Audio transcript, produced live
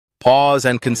Pause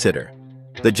and consider.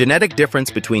 The genetic difference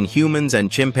between humans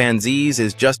and chimpanzees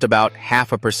is just about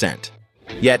 0.5%.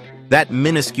 Yet, that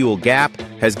minuscule gap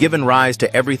has given rise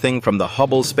to everything from the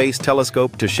Hubble Space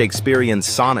Telescope to Shakespearean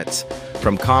sonnets,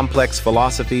 from complex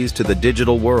philosophies to the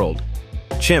digital world.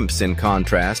 Chimps, in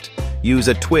contrast, use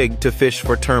a twig to fish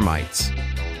for termites.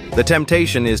 The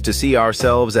temptation is to see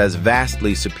ourselves as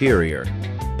vastly superior,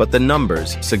 but the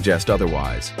numbers suggest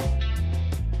otherwise.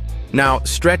 Now,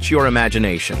 stretch your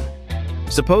imagination.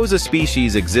 Suppose a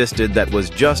species existed that was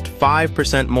just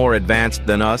 5% more advanced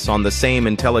than us on the same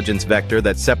intelligence vector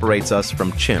that separates us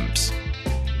from chimps.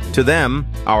 To them,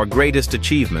 our greatest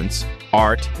achievements,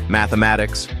 art,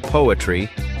 mathematics, poetry,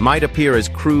 might appear as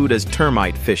crude as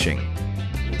termite fishing.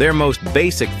 Their most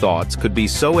basic thoughts could be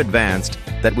so advanced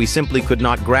that we simply could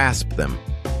not grasp them,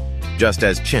 just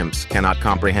as chimps cannot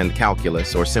comprehend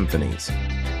calculus or symphonies.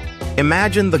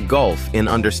 Imagine the gulf in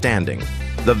understanding,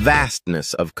 the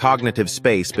vastness of cognitive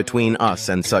space between us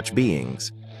and such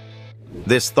beings.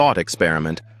 This thought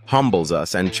experiment humbles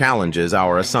us and challenges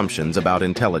our assumptions about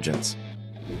intelligence.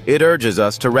 It urges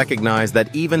us to recognize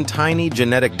that even tiny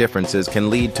genetic differences can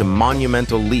lead to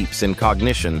monumental leaps in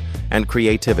cognition and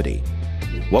creativity.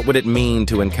 What would it mean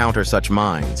to encounter such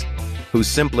minds, whose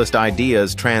simplest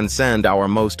ideas transcend our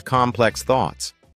most complex thoughts?